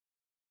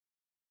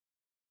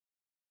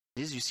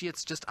is. You see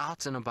it's just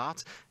out and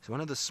about. It's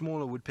one of the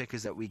smaller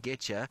woodpeckers that we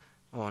get here.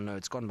 Oh no,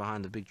 it's gone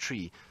behind the big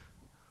tree.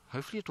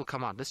 Hopefully it will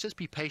come out. Let's just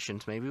be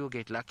patient. Maybe we'll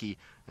get lucky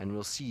and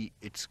we'll see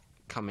it's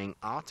coming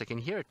out. I can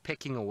hear it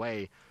pecking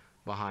away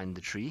behind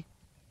the tree.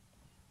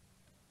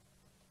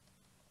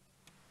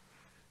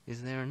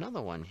 Is there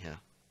another one here?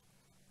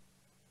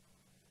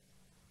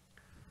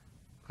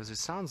 Because it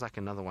sounds like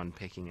another one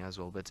pecking as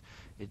well, but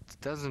it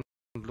doesn't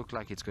look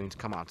like it's going to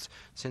come out.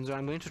 Senzo,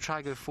 I'm going to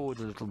try go forward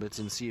a little bit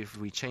and see if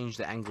we change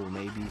the angle,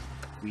 maybe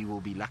we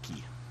will be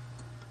lucky.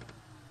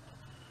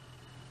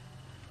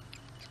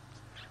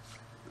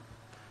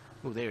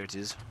 Oh, there it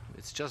is.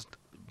 It's just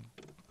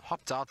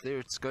hopped out there.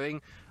 It's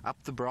going up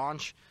the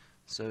branch.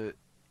 So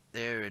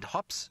there it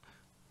hops.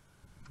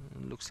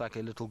 It looks like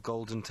a little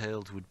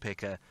golden-tailed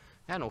woodpecker.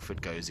 And off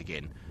it goes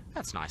again.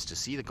 That's nice to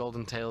see. The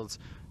golden-tails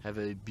have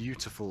a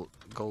beautiful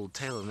gold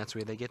tail, and that's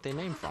where they get their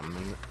name from,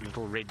 the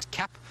little red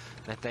cap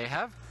that they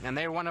have. And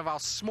they're one of our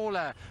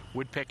smaller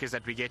woodpeckers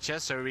that we get here.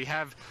 So we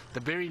have the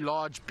very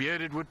large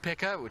bearded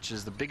woodpecker, which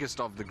is the biggest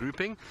of the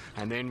grouping,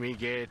 and then we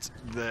get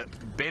the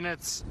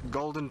Bennett's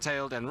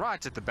golden-tailed, and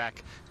right at the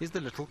back is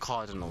the little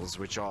cardinals,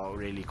 which are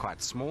really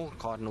quite small,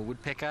 cardinal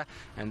woodpecker,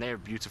 and they're a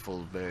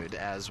beautiful bird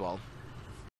as well.